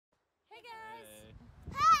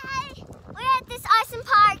Bison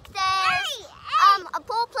Park. There's a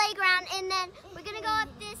pool playground, and then we're gonna go up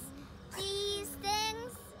these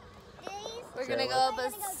things. We're gonna go up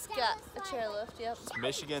a chairlift. Yep. It's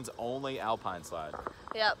Michigan's only alpine slide.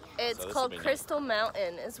 Yep. It's called Crystal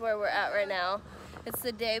Mountain. Is where we're at right now. It's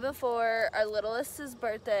the day before our littlest's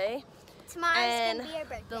birthday. Tomorrow's gonna be your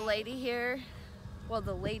birthday. The lady here, well,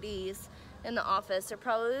 the ladies in the office are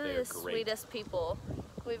probably the sweetest people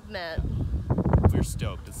we've met. We're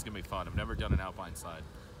stoked. This is gonna be fun. I've never done an alpine slide.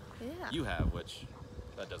 Yeah. You have, which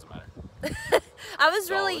that doesn't matter. I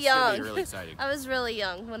was really young. It's gonna be really exciting. I was really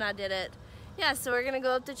young when I did it. Yeah, so we're gonna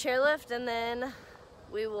go up the chairlift and then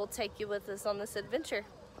we will take you with us on this adventure.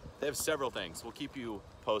 They have several things. We'll keep you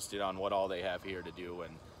posted on what all they have here to do,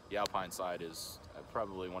 and the alpine slide is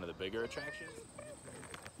probably one of the bigger attractions.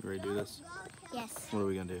 You ready to do this? Yes. What are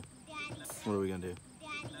we gonna do? What are we gonna do?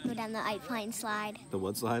 Go down the alpine slide. The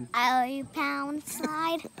what slide? Alpine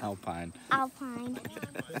slide. Alpine. Alpine.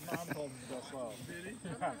 As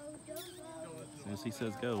soon as he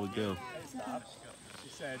says go, we go. She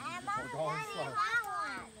said we're going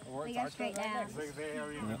slow. We go straight down. They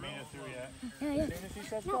haven't even made it through yet. As soon as she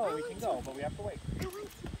says go, we can go, but we have to wait.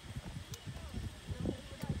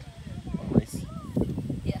 Race.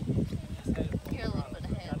 Yeah. You're a little bit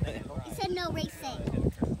ahead. He said no racing.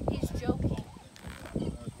 He's joking.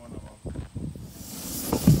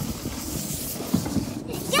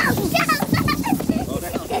 Go! Go! Slow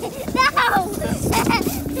down. No!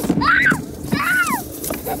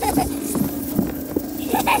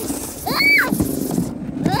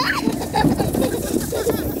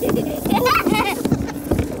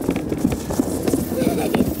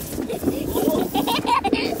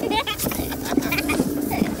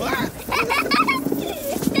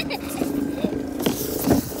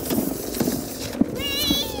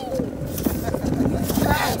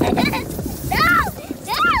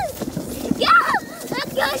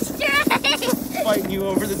 Fighting you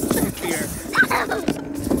over the stick here. No!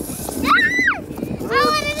 I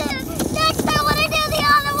want to do next. I want to do the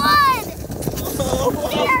other one.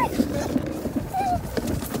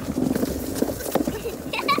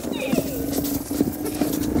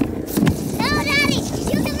 No, Daddy,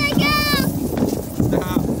 you can let go.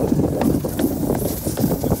 Stop.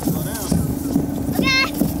 Slow down. Okay.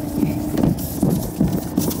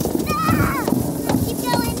 No! Keep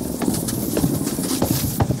going.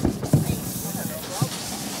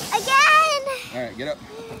 Again. All right, get up.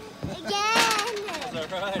 Again.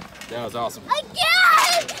 That was awesome. Again!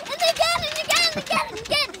 And again and again and again and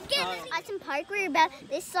again and again. Bison Park,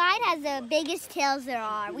 this slide has the biggest tails there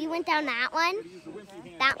are. We went down that one.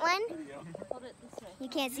 That one. Hold it this way. You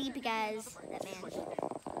can't see because that man.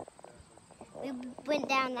 We went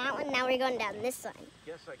down that one. Now we're going down this one.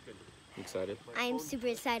 Excited? I am super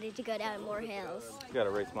excited to go down more hills. You gotta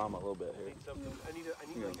race Mama a little bit here.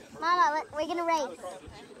 Mama, we're gonna race.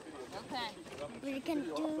 Okay. We're gonna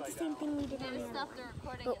do the same thing we did on the Stop the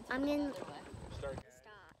recording. Oh, I'm in. Stop.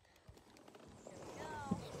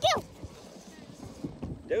 Go!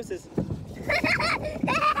 Deuces.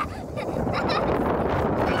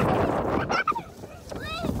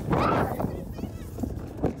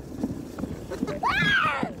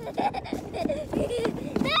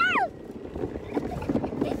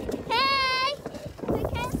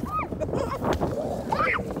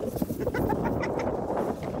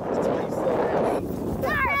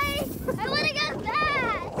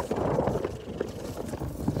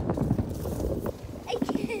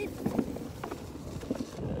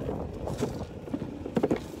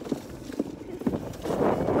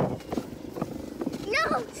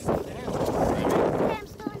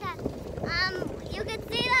 You can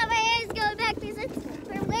see that my hair is going back because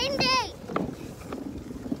we're windy.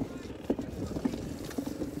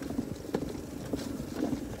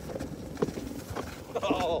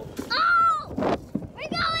 Oh! Oh!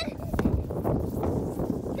 We're going!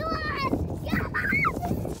 Come on! Come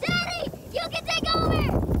on! Daddy! You can take over!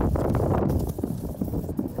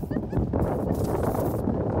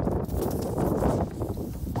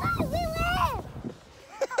 Oh, we live!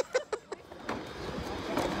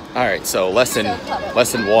 All right, so lesson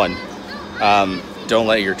one. Don't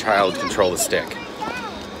let your child control the stick.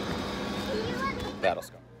 Battle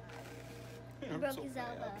scar. He broke his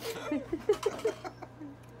elbow.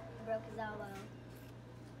 Broke his elbow.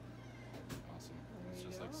 Awesome. It's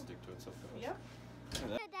just like stick to it so fast. Yep.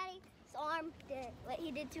 Daddy's arm did what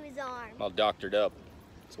he did to his arm. All doctored up,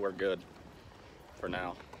 so we're good for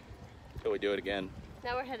now. Till we do it again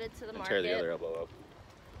Now we're headed to the and market. tear the other elbow up.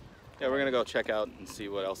 Yeah, we're gonna go check out and see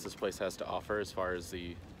what else this place has to offer as far as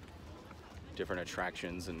the different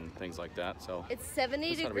attractions and things like that. So It's 70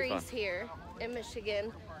 It's gonna be degrees fun. here in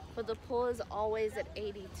Michigan. but the pool is always at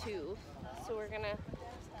 82. So we're gonna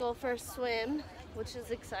go for a swim, which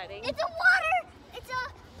is exciting. It's a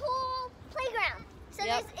pool playground. So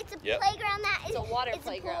it's a playground that is a water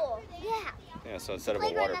playground. Pool. Yeah. Yeah, so instead of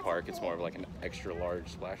a water park, it's more of like an extra large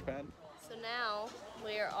splash pad. So now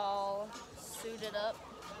we are all suited up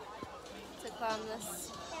to climb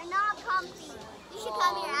this. They're not comfy. You should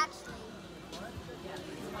come here actually.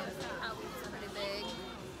 It's pretty big.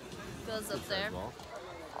 Goes up there.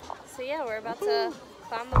 So yeah, we're about to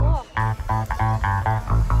climb the wall.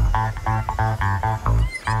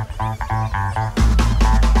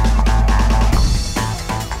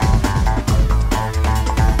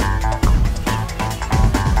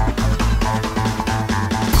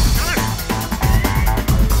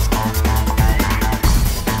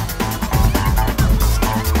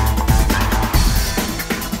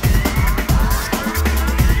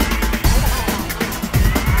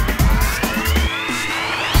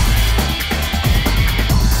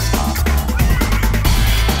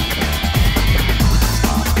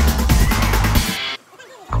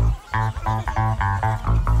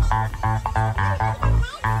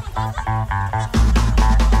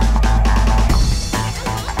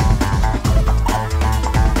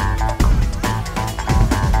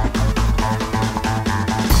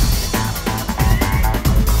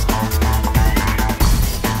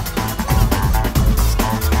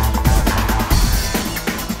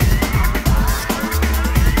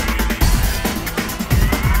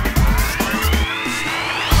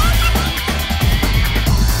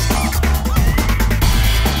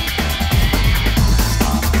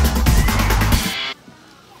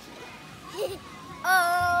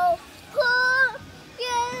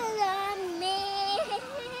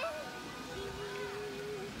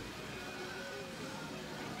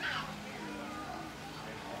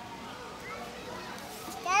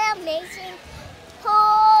 Amazing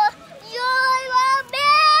pool, you're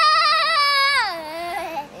amazing.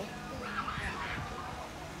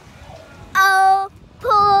 Oh,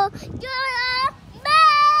 pool, you're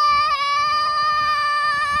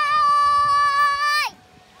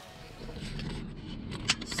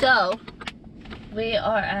amazing. So we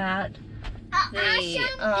are at the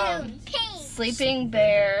Sleeping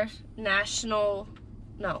Bear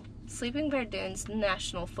Dunes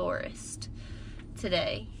National Forest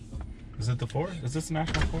today. Is it the forest? Is this a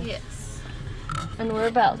national forest? Yes. And we're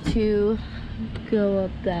about to go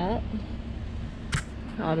up that.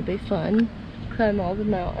 Ought to be fun. Climb all the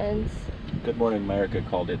mountains. Good Morning America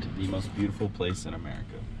called it the most beautiful place in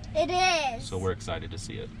America. It is. So we're excited to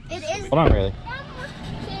see it. It is. Hold on, Riley.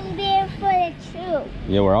 I'm barefoot too.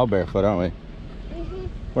 Yeah, we're all barefoot, aren't we?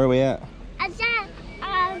 Where are we at? At that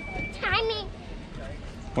tiny.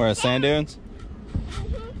 We're at sand dunes?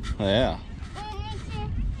 Oh, yeah.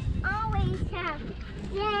 Always have.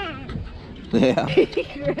 Yeah. Yeah.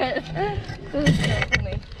 That was so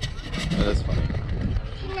funny. That is funny.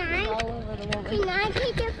 Can I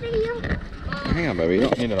take a video? Hang on, baby. You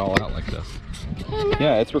don't need it all out like this.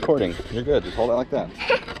 Yeah, it's recording. You're good. Just hold it like that.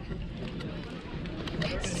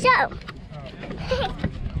 So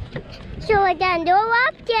we're gonna go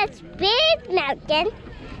up this big mountain,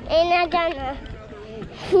 and I'm gonna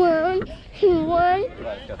one.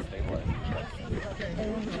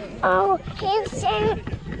 Oh, it's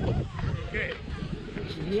Okay.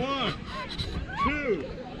 1, 2,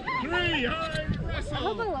 3, high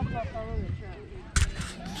wrestle.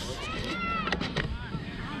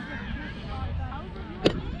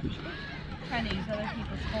 Trying to use other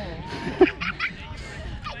people's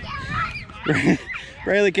holes.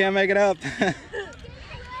 Rayleigh can't make it up.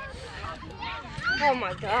 Oh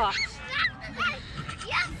my gosh.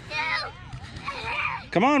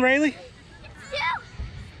 Come on, Rayleigh.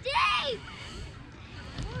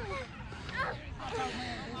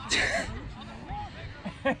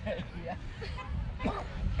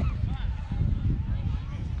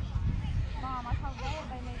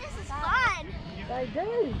 This is fun. I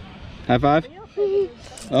do. High five.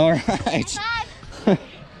 All right. High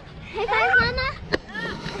five, Mama.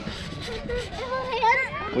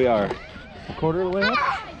 We are a quarter of the way up,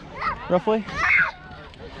 roughly.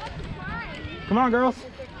 Come on, girls.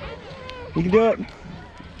 You can do it.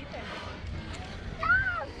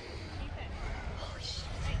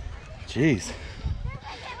 Jeez.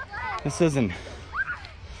 That's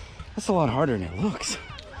a lot harder than it looks.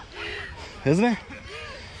 Isn't it?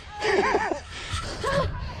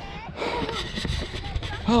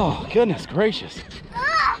 Oh, goodness gracious.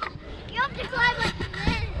 You have to climb like this.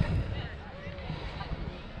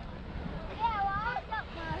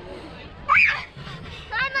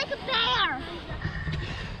 Climb like a bear.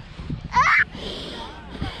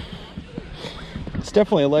 It's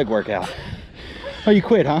definitely a leg workout. Oh, you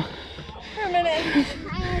quit, huh? For a minute.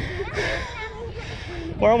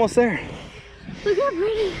 We're almost there. Look how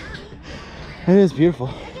pretty. It is beautiful.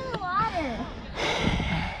 Look at the water.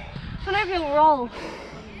 When I can roll.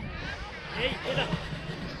 Hey, get up.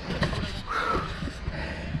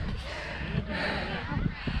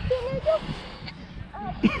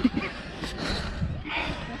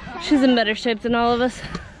 She's in better shape than all of us.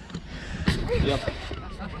 Yep.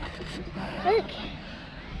 Look.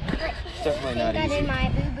 It's definitely not Got easy. in my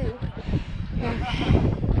boo-boo.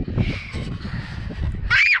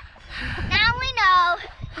 Now we know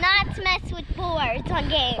not to mess with boards on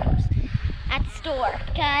games at the store,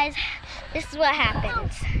 because this is what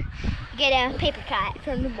happens. You get a paper cut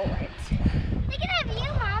from the boards. Look at that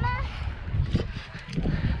view, Mama.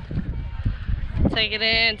 Take it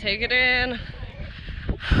in, take it in.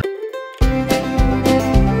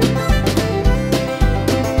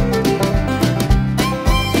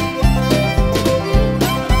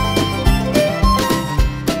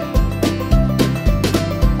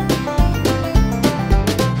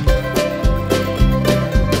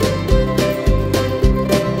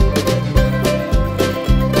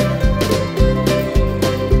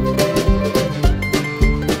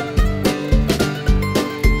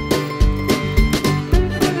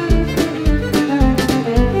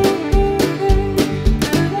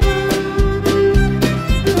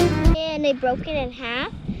 Broke it in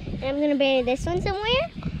half, and I'm gonna bury this one somewhere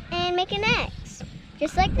and make an X,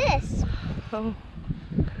 just like this. Oh.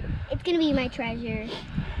 It's gonna be my treasure.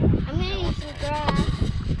 I'm gonna use some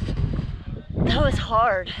grass. That was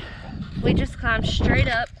hard. We just climbed straight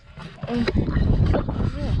up. Look at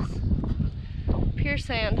this. Pure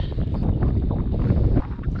sand.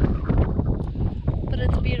 But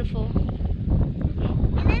it's beautiful.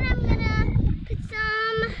 And then I'm gonna put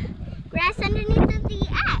some grass underneath of the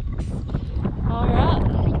X. Alright.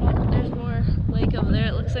 There's more lake over there.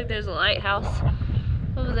 It looks like there's a lighthouse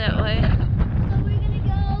over that way. So we're gonna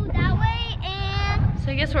go that way, and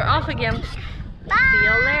So I guess we're off again. bye! See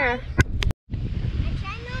y'all there.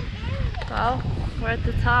 Well, we're at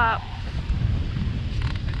the top.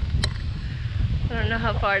 I don't know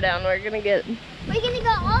how far down we're gonna get. We're gonna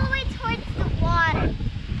go all the way towards the water.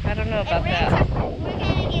 I don't know about And that. we're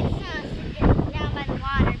gonna get some down by the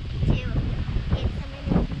water too. Get some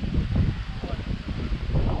energy.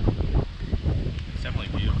 It's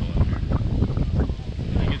definitely beautiful up here.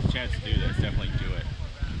 If you get the chance to do this, definitely do it.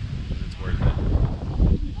 It's worth it.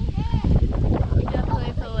 You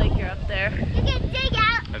definitely feel like you're up there. You can dig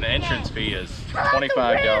out. And the entrance fee is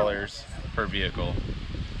 $25 per vehicle.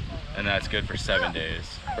 And that's good for 7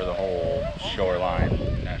 days for the whole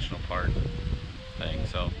Shoreline National Park thing.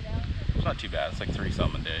 So it's not too bad. It's like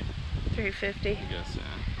 $3-something a day. $3.50. I guess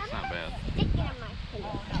it's not bad. Sticking in my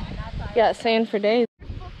face. Got sand for days.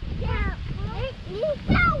 Yeah, you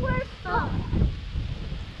powerful.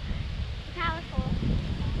 Powerful.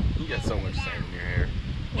 You got so much sand in your hair.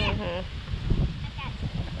 Mm-hmm.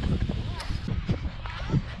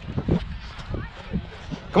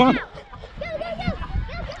 Come on. Go, go, go, go, go.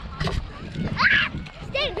 Ah!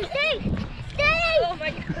 Stay, stay, stay. Oh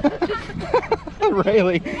my god.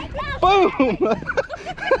 Really? Boom!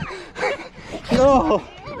 No.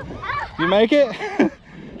 You make it?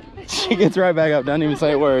 She gets right back up, doesn't even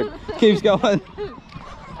say a word. Keeps going.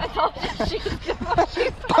 I thought she was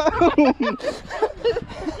going. Boom!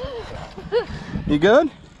 You good?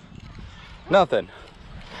 Nothing.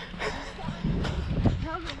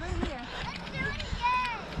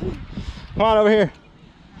 Come on over here.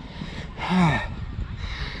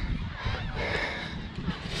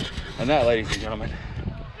 And that, ladies and gentlemen,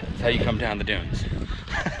 is how you come down the dunes.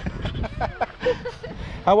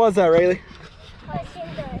 How was that, Rayleigh?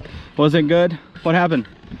 Was it good? What happened?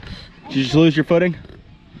 Did you just lose your footing?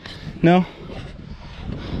 No?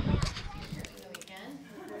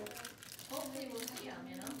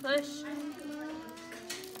 Push.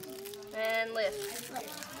 And lift.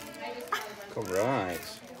 All right.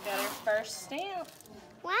 Got our first stamp.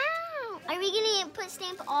 Wow. Are we gonna put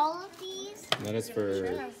stamp all of these? That is for,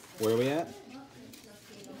 where are we at?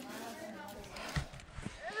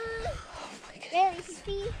 Really,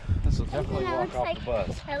 see? This will definitely That walk looks off like the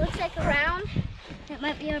bus. that looks like a round. That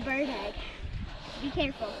might be a bird egg. Be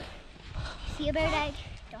careful. See a bird egg?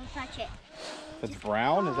 Don't touch it. It's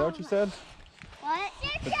brown? Is that what you said? What?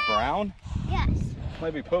 It's brown? Yes.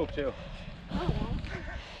 Might be poop too. Look,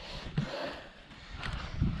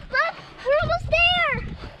 we're almost there.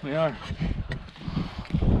 We are.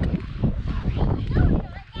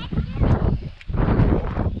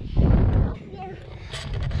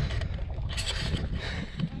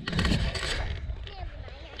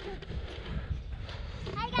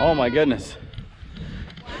 Oh my goodness.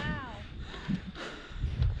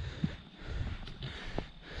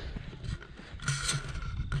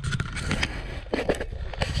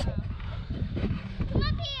 Come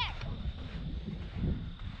up here.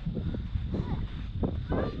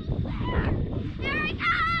 There I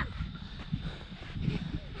come.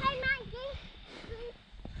 Hey, monkey.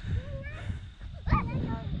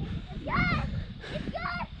 It's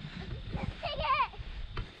good. It's good. Take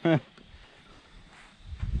it.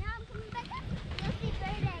 Now I'm coming back up. You'll see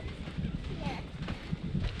bird eggs here.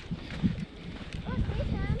 Oh, see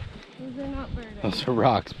some. Those are not bird eggs. Those are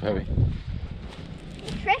rocks, baby. He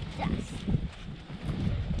tricked us.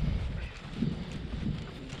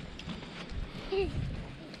 I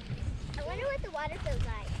wonder what the water feels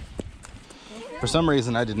like. For some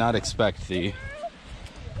reason, I did not expect the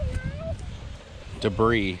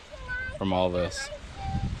debris from all this.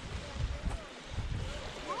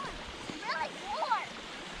 Really cool.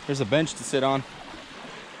 There's a bench to sit on.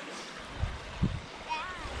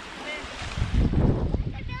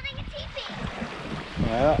 They're building a teepee.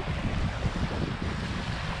 Yeah.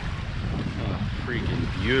 Oh,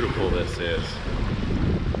 freaking beautiful this is.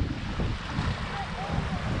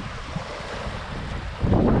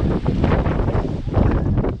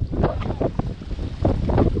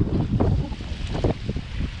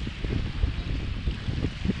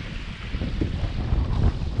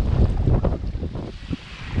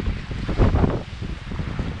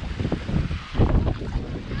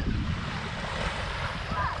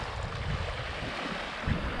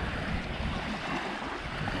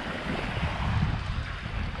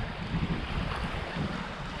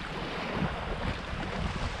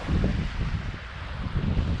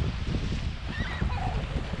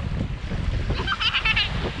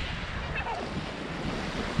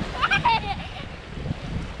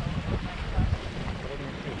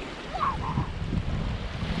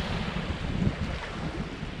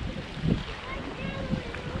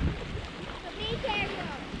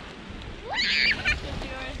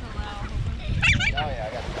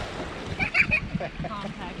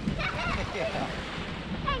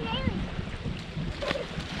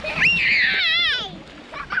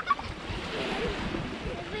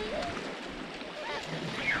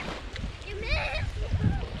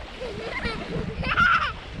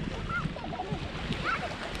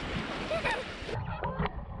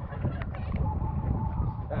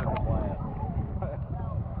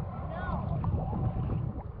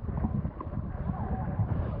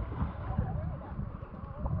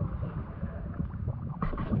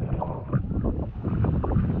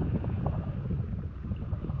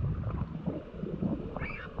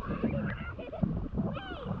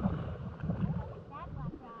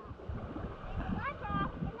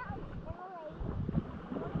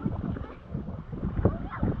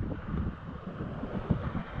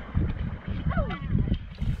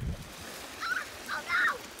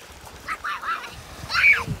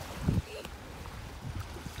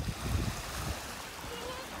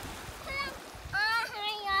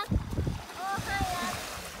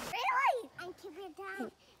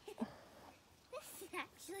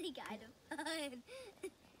 Kind of fun.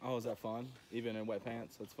 Oh, is that fun? Even in wet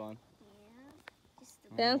pants, that's fun. Yeah. Just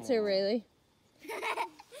a Bouncer, Rayleigh.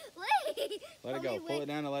 Wait. Let it go. Pull it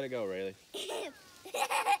down and let it go, Rayleigh. Again.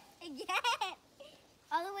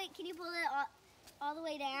 All the way. Can you pull it all the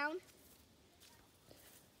way down?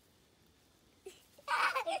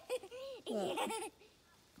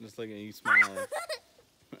 Just looking at you smiling.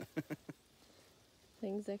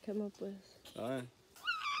 Things I come up with. Oh, yeah.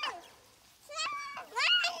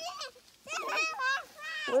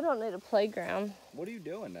 We don't need a playground. What are you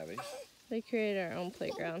doing, Nebby? We create our own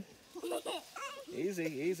playground. Easy,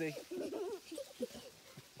 easy.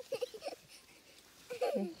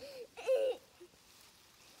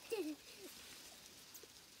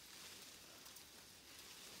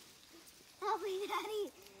 Help me,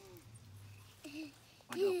 Daddy.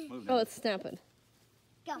 Move, Oh, it's snapping.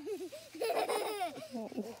 Go.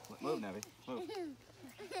 Move, Nebby. Move.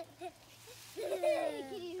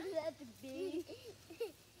 Can you do that to me?